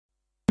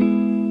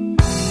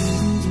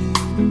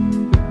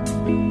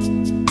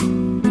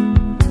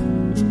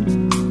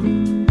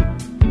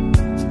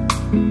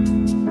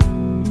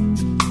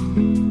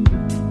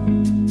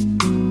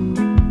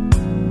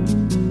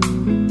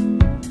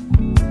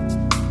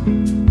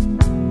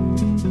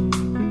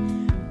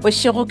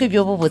Bošego ke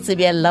bjo bo botse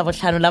bja la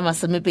botlhano la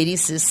masomepedi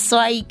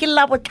seswai ke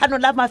la botlhano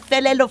la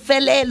mafelelo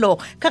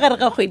ka gare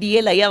ga kgwedi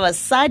ela ya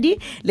basadi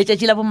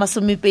letšatši la bo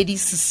masomepedi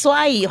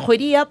seswai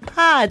kgwedi ya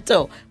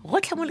Phato go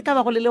tlhamole ka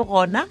bago le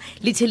gona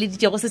le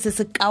theleditšego se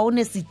se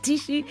kaone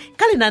setiši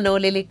ka lenaneo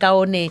le le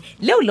kaone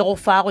leo le go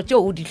fago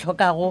tšeo o di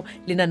hlokago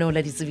lenaneo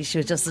la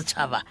ditsebišo tša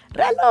setšhaba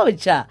re a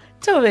lotša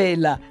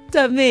thobela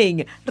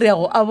tameng re a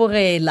go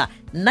abogela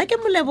nna ke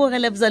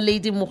molebogele bza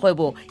lady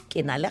mokgwebo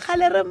ke na le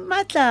gale re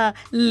matla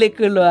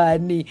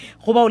lekolwane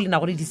go ba o lena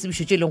go le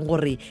ditsebišo tše leng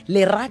gore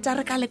le rata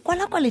re ka le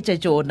kwala-kwaletša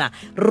tšona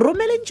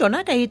romeleng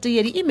tšona ka ete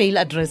ya di-email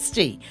address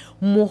tše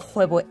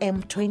mokgwebo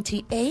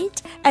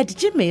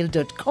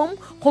m28@gmail.com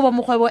goba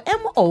mokgwebo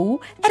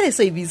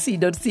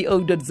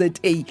mo@sabc.co.za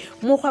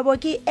mokgwebo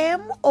ke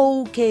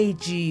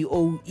mokgoebo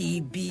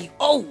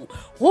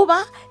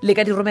goba le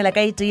ka di romela ka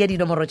ete ya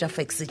dinomoro tša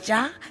fax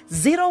tša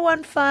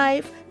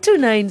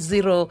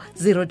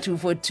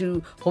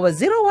 015-290-0242 goba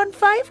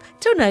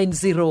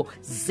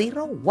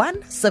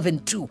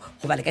 015-290-0172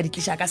 goba le ka di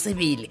tliša ka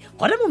sebele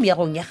gona mo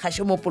meagong ya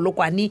kgašo mo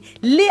polokwane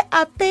le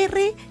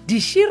apere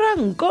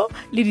diširanko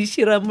le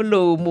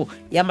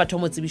diširamolomo ya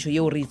mathomo tsebišo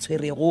yeo re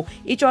itshwerego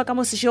e tšwa ka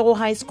mo Seshego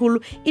High School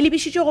e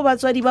lebišitšwe go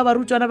batswadi ba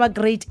barutwana ba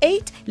grade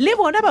 8 le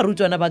bona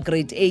barutwana ba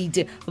grade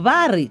 8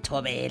 ba re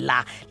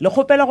thobela le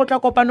kgopela go tla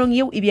kopanong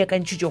yeo e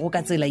beakantšitšwego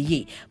ka tsela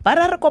ye ba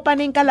ra re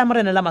kopaneng ka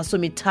lamorena la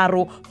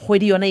 13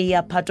 kgwedi yona e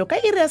ya Phato ka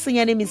iri ya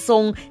senyane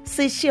mesong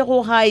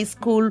Seshego High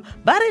School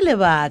ba re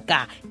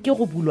lebaka ke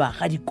go bulwa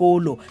ga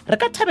dikolo re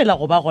ka thabela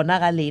go ba gona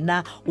ga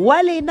lena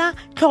wa lena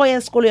tlhogo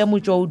ya sekolo ya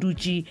motšwa o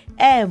dutši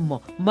M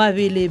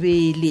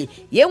Mabelebele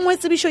ye nngwe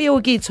tsebišo yeo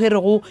ke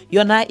itshwerego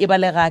yona e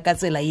balega ka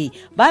tsela ye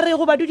ba re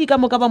go badudi ka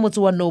moka ba motse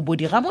wa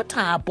Nobody ga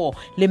Mothapo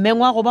le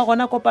mengwa go ba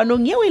gona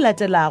kopanong yeo e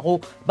latelago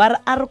ba re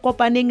a re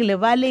kopaneng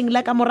lebaleng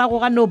la ka morago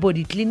ga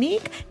Nobody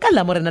Clinic ka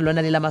lamorena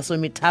lona le la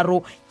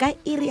 13 ka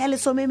iri ya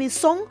 10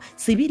 mesong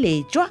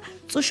sebiletšwa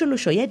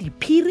tsošološo ya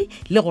diphiri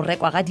le go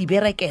rekwa ga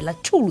diberekela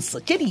tools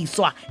tše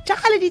diswa tša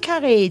gale di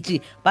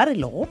tlhagetše ba re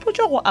le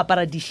gopotšwa go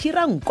apara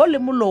diširanko le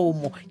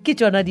molomo ke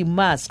tšona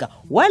dimaska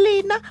wa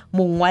lena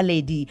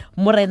mongwaledi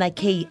morena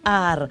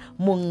KR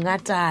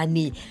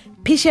mongatane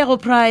Phishego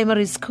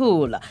Primary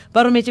School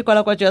ba rometše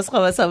kwalakwatšo ya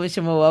sekgoba sa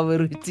mošomo wa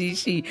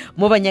borutiši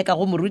mo ba nyaka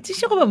go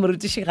morutiši goba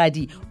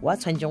morutišigadi wa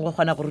tshwantšeng go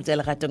kgona go ruta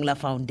legatong la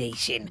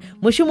foundation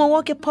mošomo wo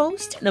ke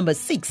post number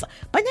 6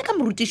 ba nyaka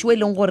morutiši we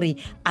leng gore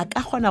a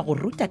ka kgona go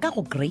ruta ka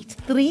go grade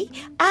 3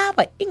 a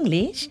ba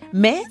English,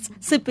 Maths,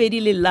 Sepedi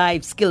le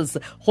Life Skills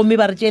gomme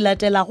ba re tše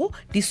latelago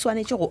di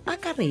swanetše go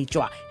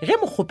akaretšwa ge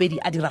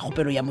mokgopedi a dira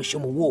kgopelo ya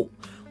mošomo wo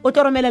o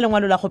tlo romela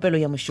lengwalo la kgopelo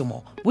ya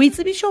mošomo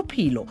boitsebišo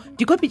philo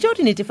dikopi tšeo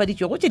di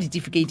netefaditšwego tše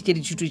ditefikeiti tše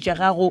dithuto tša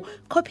gago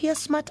copy ya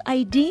smart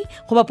ID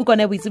goba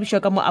pukwana ya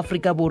boitsebišo ka mo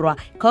Afrika Borwa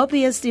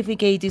copy ya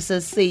certificate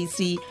sa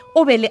SACC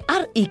o be le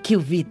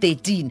REQV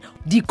 13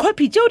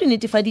 dikopi tšeo di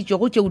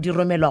netefaditšwego tšeo di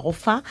romelwago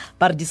fa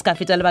ba re di ska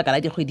feta lebaka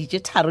la dikgwedi tše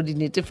tharo di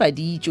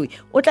netefaditšwe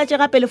o tlatše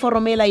gape le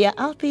foromela ya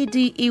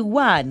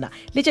LPDE1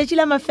 letšatši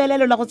la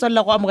mafelelo la go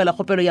tswalela go amogela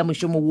kgopelo ya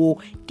mošomo wo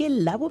ke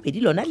la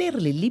bobedi lona le re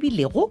le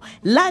lebilego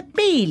la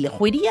pele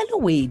kgwedi ya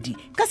lewedi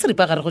ka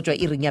seripagare go tšwa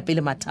iring ya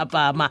pele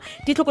mathapama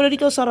ditlhokolo di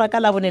tlo swarwa ka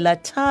labone la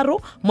 3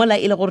 mola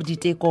e le gore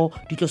diteko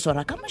di tlo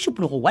swarwa ka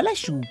mošupologo wa la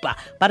šupa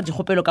ba re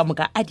dikgopelo ka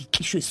moka a di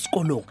tlišwe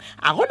sekolong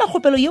a gona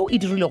kgopelo yeo e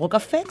dirilego ka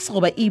fax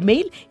goba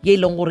email ye e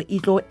leng gore e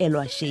tlo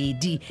elwa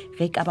šedi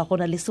ge ka ba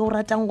gona le se o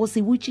ratang go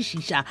se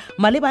botšišiša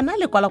malebana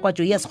le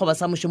kwalakwatšo ya sekgoba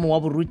sa mošomo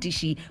wa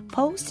borutiši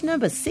post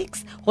number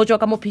 6 go tšwa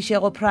ka mo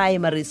Phishego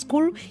Primary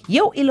School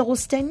yeo e le go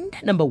stand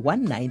number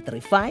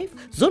 1935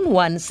 zone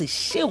 1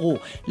 Seshego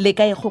le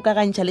ka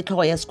ikgokagantšha le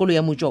tlhogo ya sekolo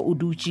ya motšwa o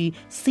dutši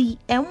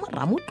CM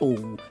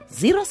Ramotlou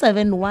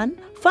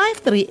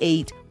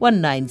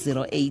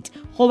 071-538-1908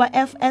 goba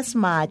FS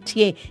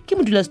Matye ke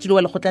modulasetulo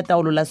wa lekgotla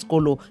taolo la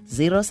sekolo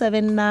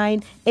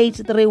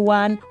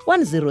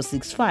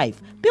 079-831-1065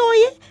 peo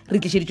ye re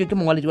tlišeditšwe ke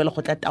mongwaledi wa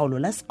lekgotla taolo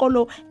la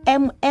sekolo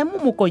MM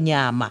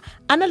Mokonyama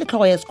a na le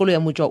tlhogo ya sekolo ya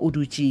motšwa o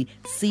dutši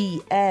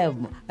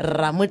CM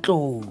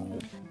Ramotlou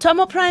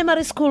Thomo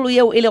Primary School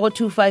yeo e le go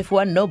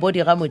 251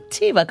 Nobody ga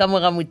Motiba ka mo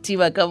ga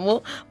Motiba ka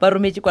mo ba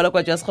rometše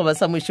kwalakwatšo ya sekgoba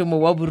sa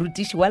mošomo wa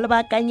borutiši wa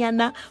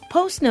lebakanyana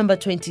post number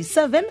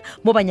 27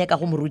 mo ba nyaka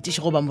go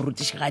morutiši goba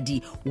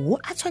morutišigadi wo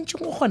a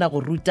tshwantšeng go kgona go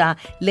ruta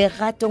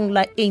legatong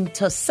la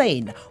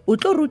Intosane o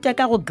tlo ruta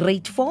ka go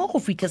grade 4 go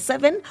fitlha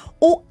 7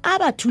 o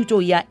aba thuto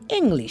ya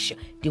English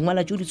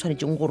dingwala tšeo di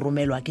tshwanetšeng go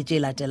romelwa ke tše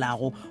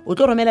latelago o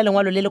tlo romela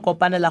lengwalo le le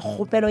kopana la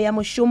kgopelo ya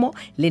mošomo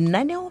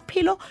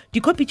lenaneophelo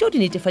dikopi tšeo di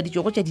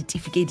netefaditšwego tša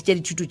ditifikeiti tša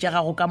dithuto tša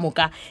gago ka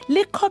moka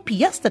le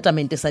copy ya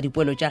statement sa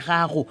dipoelo tša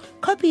gago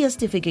copy ya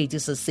certificate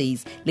sa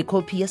SACC le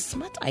copy ya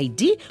smart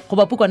ID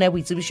goba pukwana ya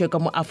boitsebišo ka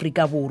mo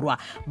Afrika Borwa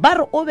ba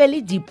re o be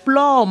le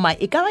diploma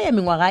e ka ba ya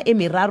mengwaga e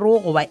meraro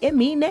goba e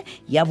mene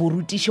ya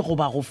borutiši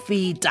goba go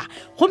feta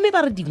gomme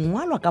ba re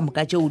dingwalwa ka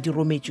moka tšeo di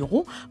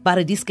rometšwego ba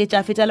re di ske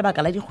tša feta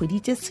lebaka la dikgwedi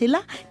tše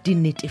tshela di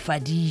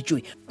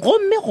netefaditšwe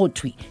gomme go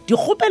thwe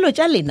dikgopelo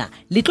tša lena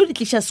le tlo di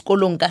tliša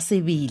sekolong ka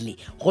sebele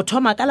go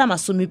thoma ka la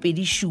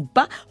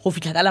 27 go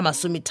fihla ka la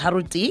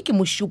 31 ke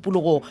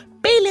mošupologo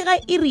pele ga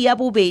iri ya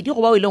bobedi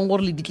go ba o ileng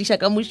gore le di tliša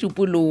ka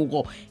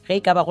mošupologo ge e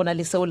ka ba gona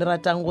le seo le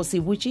ratang go se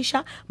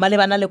botšiša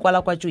malebana le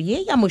kwalakwatšo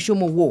ye ya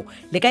mošomo wo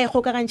le ka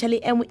ikgokagantšha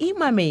le ME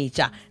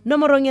Mametša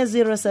nomorong ya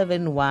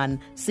 071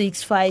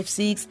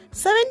 656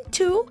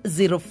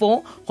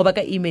 7204 goba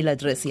ka email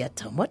address ya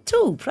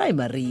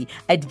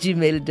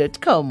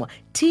tomo2primary@gmail.com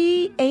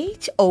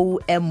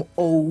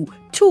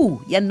THOMO2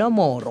 ya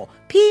nomoro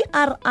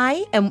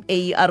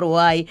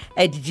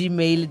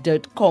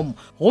primary@gmail.com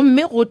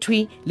gomme go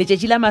thwe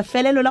letšatši la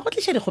mafelelo la go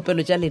tliša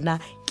dikgopelo tša lena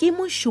ke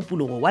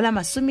mošupologo wa la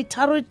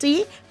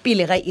 31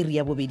 pele ga iri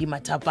ya bobedi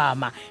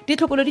mathapama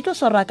ditlhopolo di tlo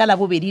swarwa ka la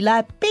bobedi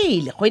la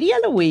pele kgwedi ya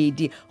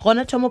lewedi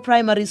gona Tomo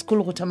Primary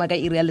School go thoma ka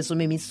iri ya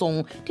 10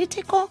 mesong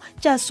ditheko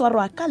tša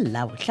swarwa ka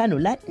la bohlano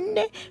la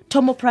 4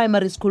 Tomo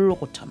Primary School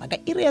go thoma ka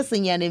iri ya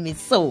senyane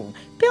mesong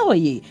pego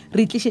ye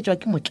re tlišetšwa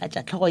ke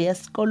motlatša tlhogo ya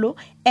sekolo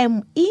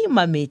ME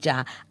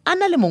Mametša a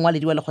na le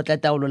mongwaledi wa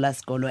lekgotlataolo la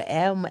sekolo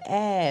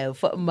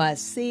MF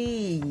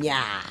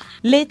Masenya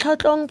le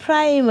Tlhotlong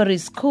Primary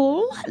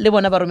School le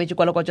bona ba rometše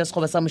kwalakwatšo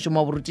sekgoba sa mošomo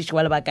wa borutiši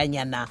wa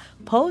lebakanyana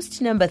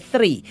post number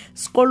 3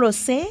 sekolo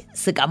se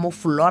ka mo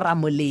Flora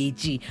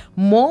Moletši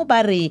mo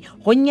ba re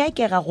go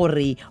nyakega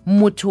gore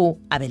motho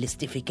a be le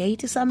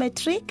certificate sa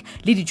matric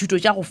le dithuto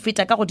tša go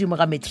feta ka godimo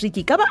ga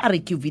matric ka ba a re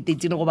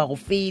QV13 go ba go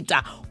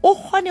feta o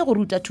kgone go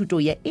ruta thuto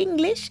ya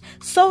English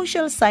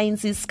Social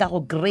Sciences ka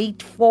go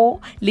grade 4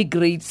 le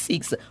grade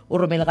 6 o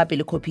romela gape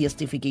le copy ya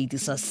certificate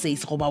sa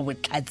 6 go ba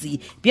botlatsi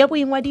bja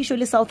boingwadišo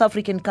le South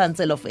African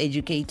Council of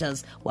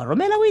Educators wa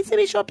romela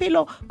boitsebišo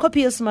phelo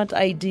copy ya smart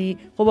ID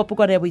go ba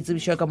pukwana ya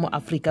boitsebišo ka mo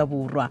Afrika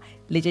Borwa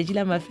letšatši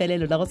la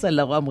mafelelo la go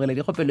tswelela go amogela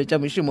dikgopelo tša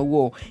mošomo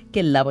wo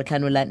ke la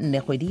bohlano la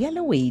 4 kgwedi ya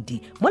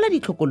lewedi mola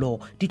ditlhokolo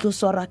di tlo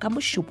swarwa ka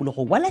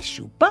mošupologo wa la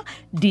 7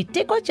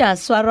 diteko tša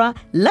swarwa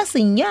la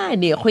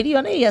senyane kgwedi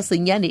yona ya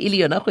senyane e le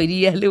yona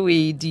kgwedi ya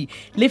lewedi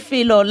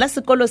lefelo la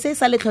sekolo se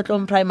sa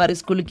Tlhotlong Primary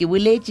School ke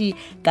boletši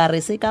ka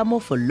re se ka mo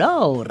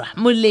Flora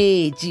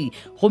Moletši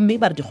gomme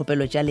ba re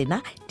dikgopelo tša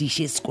lena di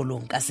še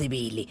sekolong ka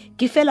sebele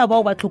ke fela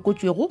bao ba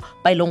tlhokotšwego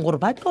ba ileng gore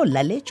ba tlo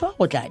laletšwa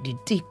go tla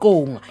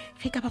ditekong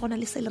ge ka ba gona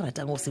le se le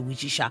ratang go se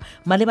botšiša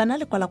malebana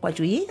le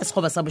kwalakwatšo ye ya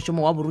sekgoba sa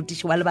mošomo wa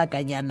borutiši wa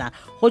lebakanyana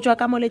go tšwa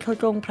ka mo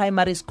Tlhotlong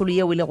Primary School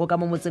yeo e lego ka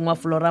mo motseng wa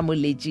Flora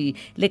Moletši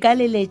le ka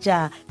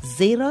leletša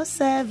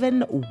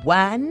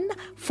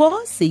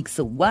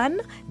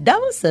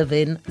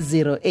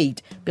 071-461-7708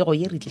 pego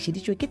ye re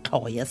tlišeditšwe ke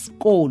tlhogo ya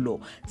sekolo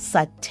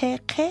sa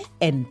Thekge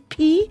NP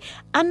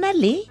a na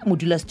le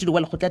modulasetulo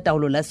wa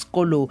lekgotlataolo la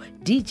sekolo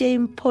DJ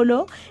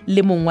Mpolo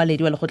le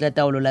mongwaledi wa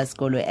lekgotlataolo la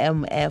sekolo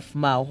MF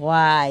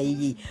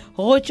Mahwai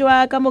go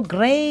tšwa ka mo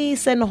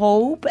Grace and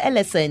Hope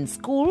LSN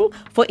School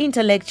for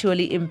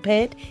Intellectually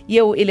Impaired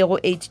yeo e lego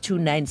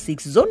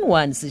 8296 Zone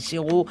 1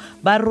 Seshego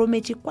ba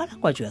rometše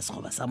kwalakwatšo ya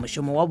sekgoba sa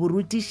mošomo wa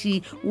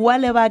borutiši wa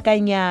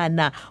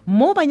lebakanyana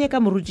mo ba nyaka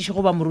morutiši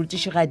go ba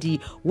morutišigadi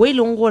wo e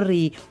leng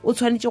gore o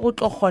tshwanetše go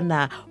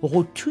tlogona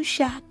go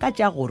thuša ka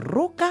tša go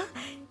roka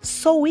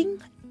sewing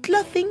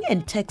clothing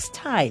and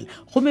textile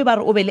gomme ba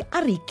re o be le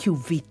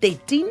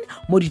RQV13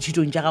 mo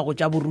dithutong tša gago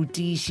tša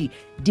borutiši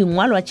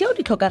dingwalwa tšeo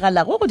di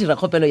tlhokagalago go dira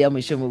kgopelo ya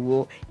mošomo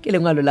wo ke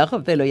lengwalo la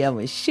kgopelo ya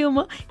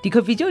mošomo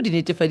dikopi tšeo di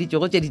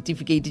netefaditšego tša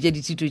ditifikeiti tša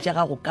dithuto tša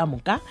gago ka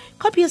moka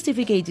copy ya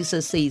certificate sa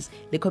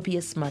 6 le copy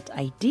ya smart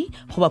ID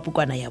go ba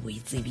pukwana ya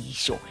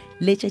boitsebišo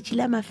letšatši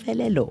la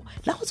mafelelo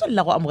la go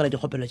tswelela go amogela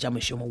dikgopelo tša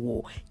mošomo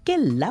wo ke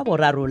la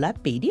boraro la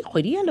 2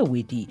 kgwedi ya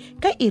lewedi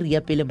ka iri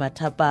ya pele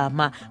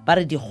mathapama ba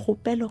re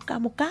dikgopelo ka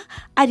moka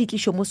a di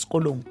tlišo mo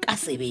sekolong ka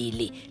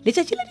sebele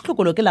letšatši la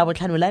ditlhokolo ke la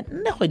bohlano la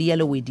 4 kgwedi ya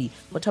lewedi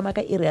go thoma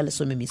ka iri ya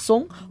 10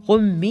 mesong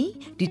gomme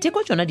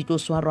diteko tšona di tlo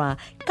swarwa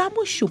ka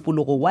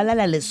mošupologo wa la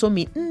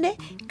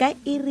 14 ka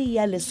iri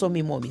ya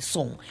 10 mo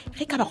mesong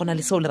ge ka ba gona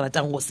le seo le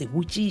ratang go se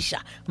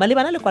botšiša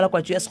malebana le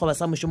kwalakwatšo ya sekgoba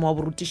sa mošomo wa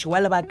borutiši wa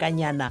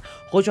lebakanyana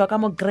go tšwa ka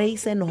mo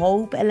Grace and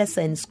Hope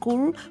LSN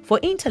School for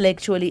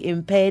Intellectually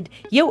Impaired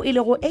yeo e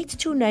lego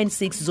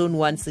 8296 Zone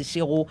 1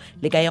 Seshego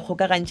le ka e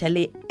kgokagantšha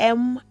le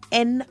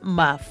MN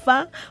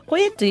Mafa go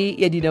ye tee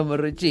ya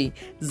dinamoro tše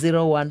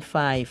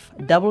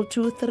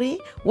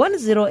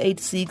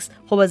 015-223-1086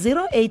 goba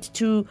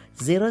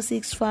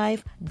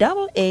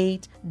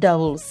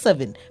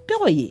 082-065-8877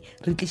 pego ye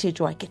re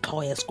tlišetšwa ke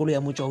tlhogo ya sekolo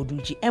ya motšwa o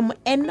dutše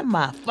MN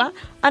Mafa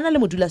a na le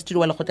modulasetulo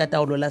wa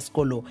lekgotlataolo la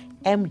sekolo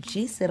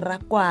MG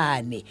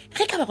Serakwane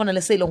ge ka ba gona le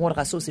se e leng gore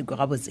ga se o se kwe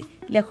gabotse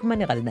le a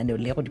humanega lenaneo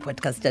le go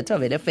di-podcast tša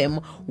Thobela FM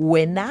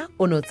wena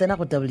o no tsena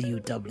go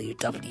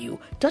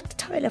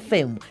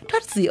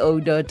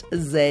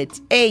www.thobelafm.co.za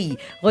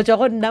go tšwa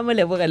go nna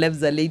molebogele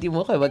Mzaledi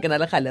mo kgwebo ke na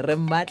le kgale re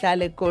mmatla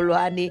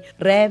lekolwane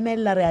re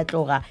emelela re a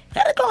tloga ge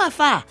re tloga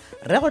fa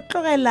re go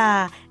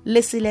tlogela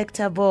le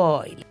Selector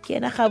Boy ke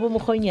ena gabo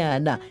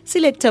mokgonyana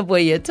Selector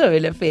Boy ya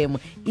Thobela FM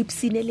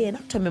ipsine le yena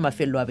go thome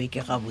mafelelo a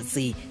beke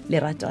gabotse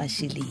lerato a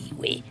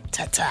šheliwe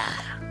thata